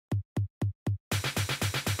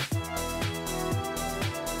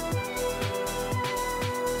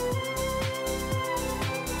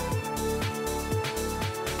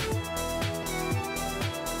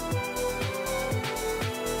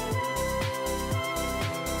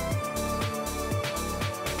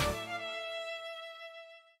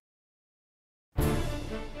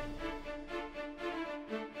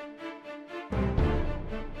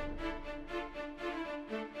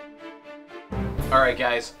Alright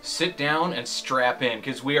guys, sit down and strap in,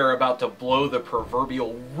 because we are about to blow the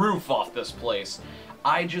proverbial roof off this place.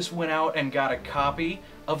 I just went out and got a copy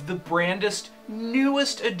of the brandest,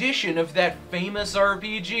 newest edition of that famous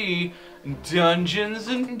RPG, Dungeons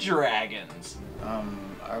and Dragons.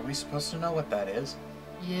 Are we supposed to know what that is?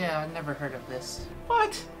 Yeah, I've never heard of this.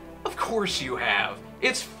 What? Of course you have.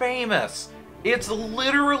 It's famous. It's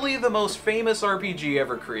literally the most famous RPG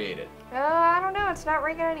ever created. I don't know, it's not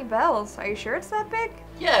ringing any bells. Are you sure it's that big?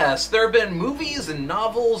 Yes, there have been movies and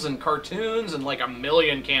novels and cartoons and like a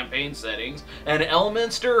million campaign settings, and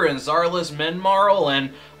Elminster and Zarla's Menmarl,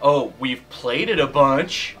 and oh, we've played it a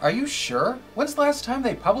bunch. Are you sure? When's the last time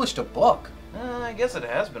they published a book? I guess it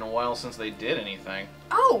has been a while since they did anything.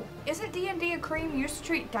 Oh, isn't D&D a cream used to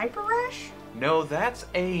treat diaper rash? No, that's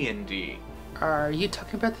A&D. Are you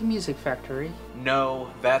talking about the Music Factory?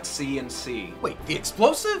 No, that's C&C. Wait, the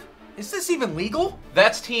explosive? Is this even legal?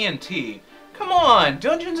 That's TNT. Come on,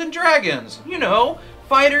 Dungeons and Dragons, you know,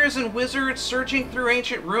 fighters and wizards searching through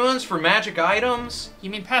ancient ruins for magic items. You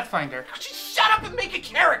mean Pathfinder? Just shut up and make a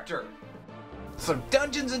character! So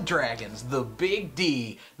Dungeons and Dragons, the Big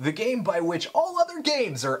D, the game by which all other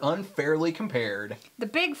games are unfairly compared. The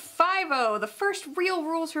Big 5-0, the first real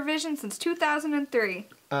rules revision since 2003.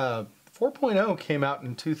 4.0 came out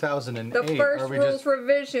in 2008. The first rules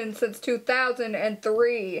revision since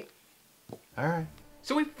 2003. Alright.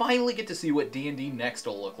 So we finally get to see what D&D Next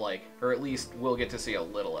will look like, or at least we'll get to see a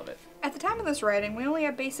little of it. At the time of this writing, we only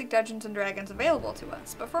have basic Dungeons and Dragons available to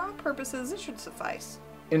us, but for our purposes, it should suffice.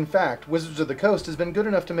 In fact, Wizards of the Coast has been good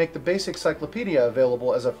enough to make the basic cyclopedia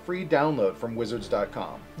available as a free download from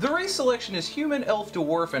wizards.com. The race selection is human, elf,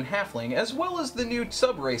 dwarf, and halfling, as well as the new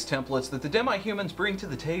sub-race templates that the demi-humans bring to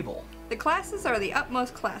the table. The classes are the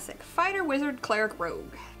utmost classic: fighter, wizard, cleric,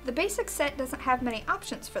 rogue. The basic set doesn't have many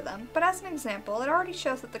options for them, but as an example, it already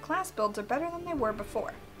shows that the class builds are better than they were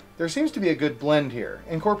before. There seems to be a good blend here,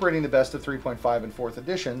 incorporating the best of 3.5 and 4th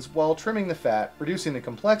editions while trimming the fat, reducing the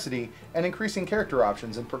complexity, and increasing character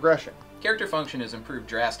options and progression. Character function is improved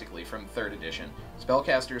drastically from 3rd edition.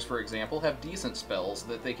 Spellcasters, for example, have decent spells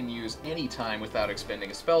that they can use any time without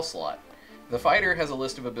expending a spell slot. The fighter has a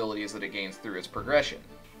list of abilities that it gains through its progression.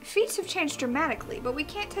 Feats have changed dramatically, but we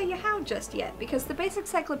can't tell you how just yet, because the basic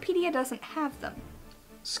cyclopedia doesn't have them.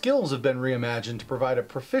 Skills have been reimagined to provide a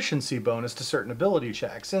proficiency bonus to certain ability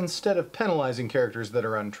checks, instead of penalizing characters that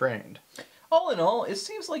are untrained. All in all, it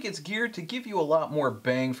seems like it's geared to give you a lot more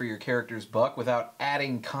bang for your character's buck without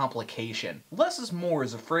adding complication. Less is more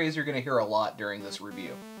is a phrase you're going to hear a lot during this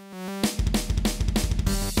review.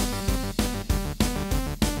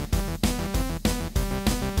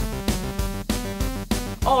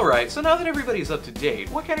 Alright, so now that everybody's up to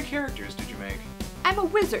date, what kind of characters did you make? I'm a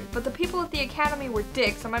wizard, but the people at the academy were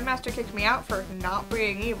dicks and my master kicked me out for not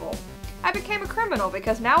being evil. I became a criminal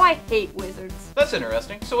because now I hate wizards. That's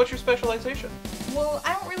interesting. So what's your specialization? Well,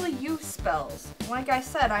 I don't really use spells. Like I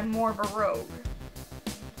said, I'm more of a rogue.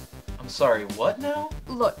 I'm sorry, what now?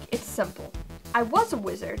 Look, it's simple. I was a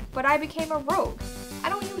wizard, but I became a rogue. I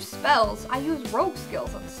don't use spells, I use rogue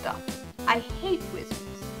skills and stuff. I hate wizards.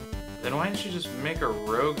 Then why didn't you just make a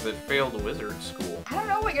rogue that failed wizard school? I don't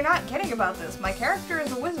know what you're not getting about this. My character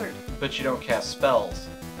is a wizard. But you don't cast spells.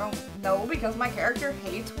 Oh, no, because my character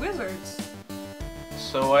hates wizards.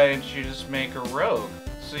 So why didn't you just make a rogue?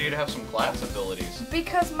 So you'd have some class abilities.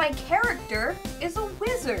 Because my character is a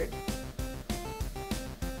wizard.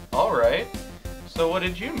 Alright. So what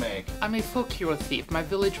did you make? I'm a folk hero thief. My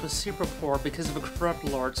village was super poor because of a corrupt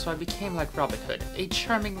lord, so I became like Robin Hood, a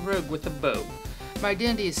charming rogue with a bow. My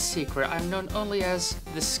identity is secret. I'm known only as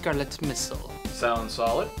the Scarlet Missile. Sounds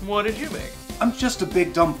solid. What did you make? I'm just a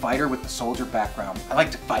big dumb fighter with a soldier background. I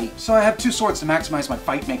like to fight, so I have 2 swords to maximize my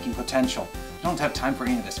fight-making potential. I don't have time for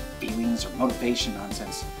any of this feelings or motivation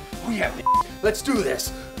nonsense. Oh yeah, let's do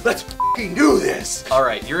this! Let's f***ing do this!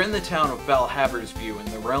 Alright, you're in the town of Balhaversview in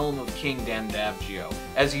the realm of King Dandabgio.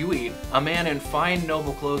 As you eat, a man in fine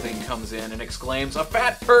noble clothing comes in and exclaims, "A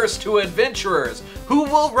fat purse to adventurers! Who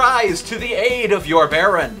will rise to the aid of your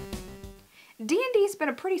baron?" D&D's been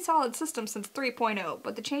a pretty solid system since 3.0,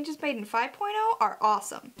 but the changes made in 5.0 are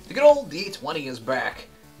awesome. The good old D20 is back,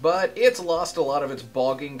 but it's lost a lot of its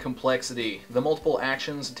bogging complexity. The multiple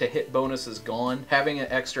actions to hit bonus is gone. Having an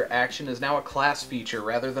extra action is now a class feature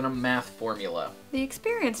rather than a math formula. The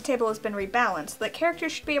experience table has been rebalanced so that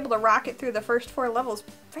characters should be able to rocket through the first 4 levels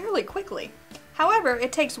fairly quickly. However,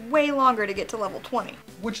 it takes way longer to get to level 20.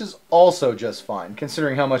 Which is also just fine,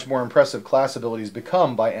 considering how much more impressive class abilities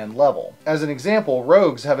become by end level. As an example,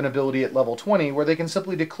 rogues have an ability at level 20 where they can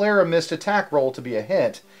simply declare a missed attack roll to be a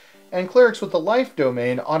hit, and clerics with the life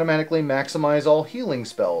domain automatically maximize all healing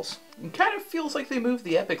spells. It kind of feels like they moved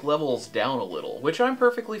the epic levels down a little, which I'm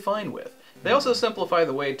perfectly fine with. They also simplify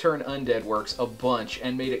the way Turn Undead works a bunch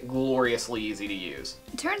and made it gloriously easy to use.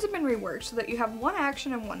 Turns have been reworked so that you have one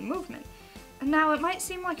action and one movement. Now, it might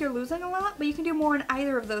seem like you're losing a lot, but you can do more in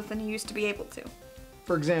either of those than you used to be able to.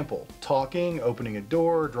 For example, talking, opening a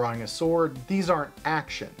door, drawing a sword, these aren't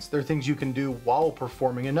actions. They're things you can do while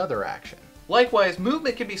performing another action. Likewise,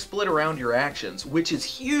 movement can be split around your actions, which is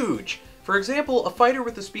huge. For example, a fighter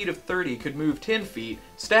with a speed of 30 could move 10 feet,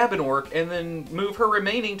 stab an orc, and then move her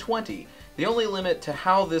remaining 20. The only limit to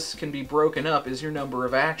how this can be broken up is your number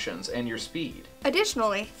of actions and your speed.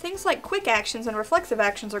 Additionally, things like quick actions and reflexive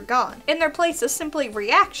actions are gone. In their place is simply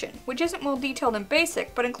reaction, which isn't well detailed in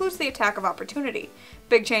basic, but includes the attack of opportunity.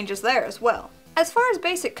 Big changes there as well. As far as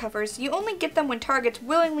basic covers, you only get them when targets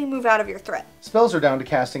willingly move out of your threat. Spells are down to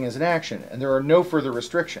casting as an action, and there are no further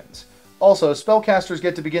restrictions. Also, spellcasters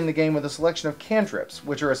get to begin the game with a selection of cantrips,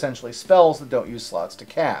 which are essentially spells that don't use slots to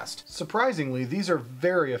cast. Surprisingly, these are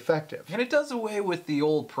very effective. And it does away with the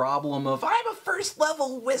old problem of, I'm a first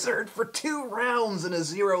level wizard for 2 rounds and a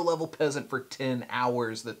 0 level peasant for 10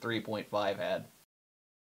 hours that 3.5 had.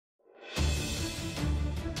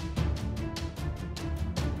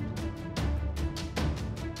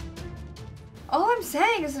 All I'm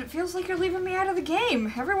saying is that it feels like you're leaving me out of the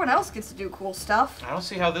game. Everyone else gets to do cool stuff. I don't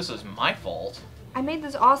see how this is my fault. I made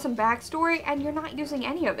this awesome backstory, and you're not using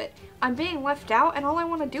any of it. I'm being left out, and all I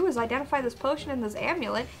want to do is identify this potion and this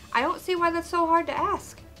amulet. I don't see why that's so hard to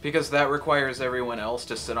ask. Because that requires everyone else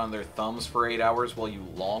to sit on their thumbs for 8 hours while you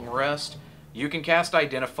long rest. You can cast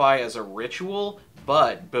Identify as a ritual,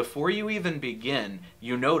 but before you even begin,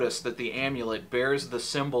 you notice that the amulet bears the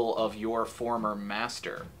symbol of your former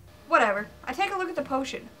master. Whatever. I take a look at the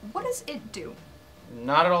potion. What does it do?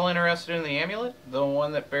 Not at all interested in the amulet? The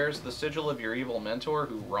one that bears the sigil of your evil mentor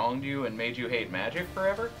who wronged you and made you hate magic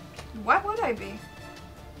forever? Why would I be?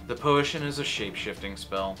 The potion is a shape-shifting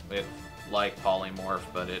spell. It's like polymorph,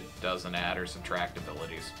 but it doesn't add or subtract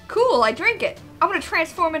abilities. Cool, I drink it. I'm gonna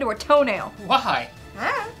transform into a toenail. Why?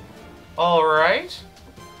 Ah. Alright.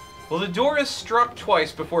 Well, the door is struck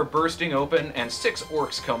twice before bursting open, and 6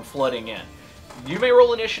 orcs come flooding in. You may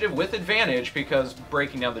roll initiative with advantage because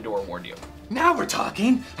breaking down the door warned you. Now we're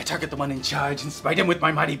talking. I target the one in charge and smite him with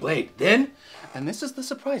my mighty blade. Then, and this is the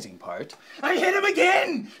surprising part, I hit him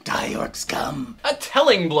again! Die, orc scum! A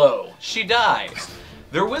telling blow! She dies.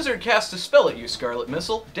 Their wizard casts a spell at you, Scarlet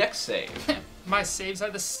Missile. Dex save. My saves are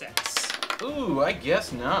the 6. Ooh, I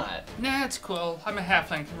guess not. Nah, it's cool. I'm a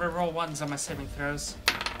halfling. Can reroll 1s on my saving throws.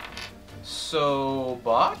 So,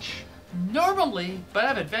 botch? Normally, but I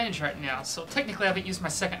have advantage right now, so technically I haven't used my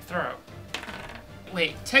second throw.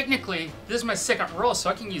 Wait, technically, this is my second roll, so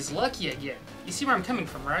I can use lucky again. You see where I'm coming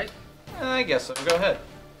from, right? I guess so. Go ahead.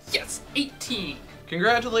 Yes, 18.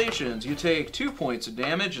 Congratulations, you take 2 points of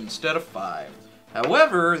damage instead of 5.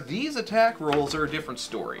 However, these attack rolls are a different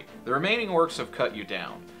story. The remaining orcs have cut you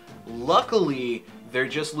down. Luckily, they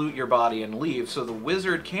just loot your body and leave, so the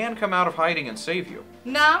wizard can come out of hiding and save you.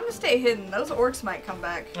 Nah, I'm gonna stay hidden. Those orcs might come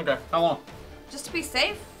back. Okay, how long? Just to be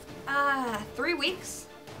safe, 3 weeks.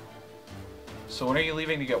 So when are you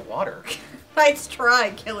leaving to get water? Nice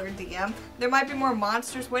try, Killer DM. There might be more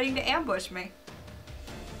monsters waiting to ambush me.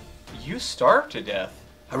 You starved to death.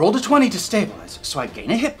 I rolled a 20 to stabilize, so I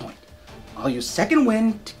gain a hit point. I'll use second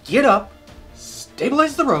wind to get up,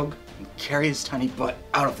 stabilize the rogue, and carry his tiny butt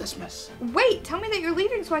out of this mess. Wait, tell me that you're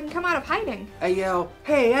leaving so I can come out of hiding. I yell,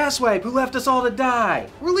 hey, asswipe, who left us all to die?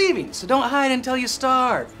 We're leaving, so don't hide until you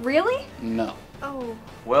starve. Really? No. Oh.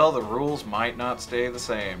 Well, the rules might not stay the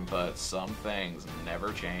same, but some things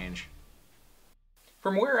never change.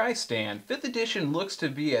 From where I stand, 5th edition looks to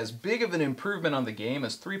be as big of an improvement on the game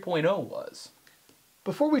as 3.0 was.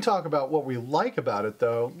 Before we talk about what we like about it,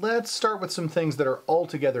 though, let's start with some things that are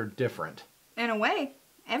altogether different. In a way,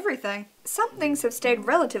 everything. Some things have stayed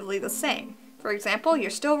relatively the same. For example, you're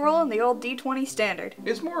still rolling the old D20 standard.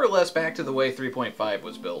 It's more or less back to the way 3.5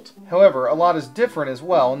 was built. However, a lot is different as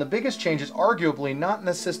well, and the biggest change is arguably not in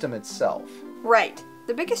the system itself. Right.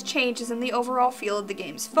 The biggest change is in the overall feel of the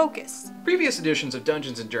game's focus. Previous editions of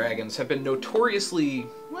Dungeons & Dragons have been notoriously,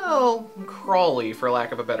 well, crawly for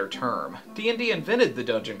lack of a better term. D&D invented the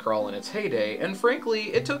dungeon crawl in its heyday, and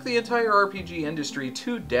frankly, it took the entire RPG industry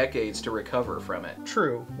 2 decades to recover from it.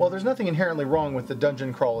 True. While there's nothing inherently wrong with the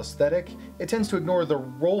dungeon crawl aesthetic, it tends to ignore the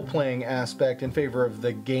role-playing aspect in favor of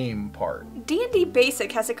the game part. D&D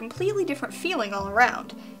Basic has a completely different feeling all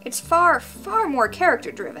around. It's far, far more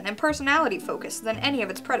character-driven and personality-focused than any any of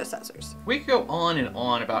its predecessors. We could go on and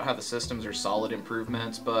on about how the systems are solid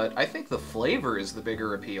improvements, but I think the flavor is the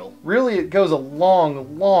bigger appeal. Really, it goes a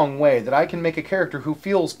long, long way that I can make a character who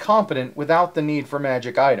feels competent without the need for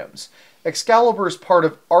magic items. Excalibur is part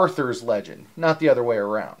of Arthur's legend, not the other way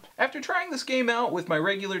around. After trying this game out with my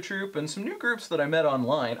regular troupe and some new groups that I met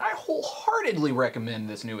online, I wholeheartedly recommend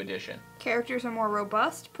this new edition. Characters are more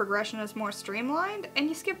robust, progression is more streamlined, and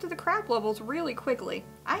you skip to the crap levels really quickly.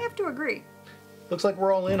 I have to agree. Looks like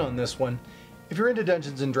we're all in on this one. If you're into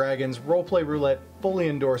Dungeons & Dragons, Roleplay Roulette fully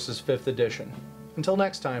endorses 5th edition. Until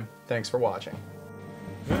next time, thanks for watching.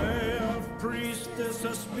 They have priestess,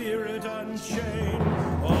 a spirit unchained,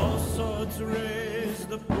 all swords raised,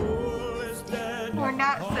 the pool is dead. We're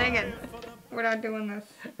not singing. We're not doing this.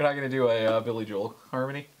 You're not gonna do a Billy Joel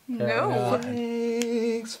harmony? No.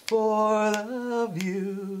 Thanks for the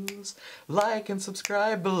views. Like and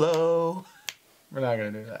subscribe below. We're not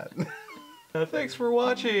gonna do that. Thanks for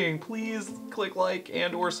watching. Please click like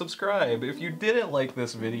and or subscribe. If you didn't like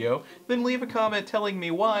this video, then leave a comment telling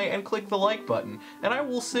me why and click the like button. And I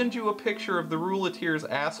will send you a picture of the Rouleteer's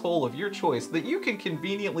asshole of your choice that you can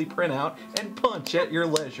conveniently print out and punch at your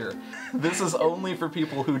leisure. This is only for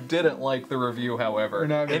people who didn't like the review, however. We're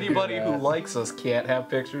not gonna Anybody do who that. likes us can't have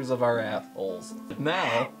pictures of our assholes.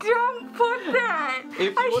 Now, Don't put that!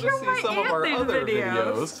 if you want to see some of our other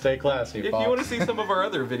videos, Stay classy, if you Fox. want to see some of our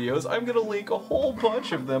other videos, I'm going to link a whole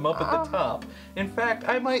bunch of them up at the top. In fact,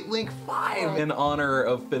 I might link 5 in honor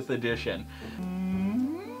of 5th edition.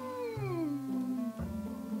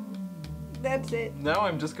 That's it. Now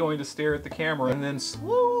I'm just going to stare at the camera and then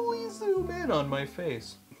slowly zoom in on my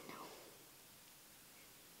face.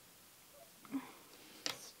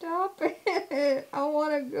 Stop it. I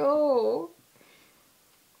want to go.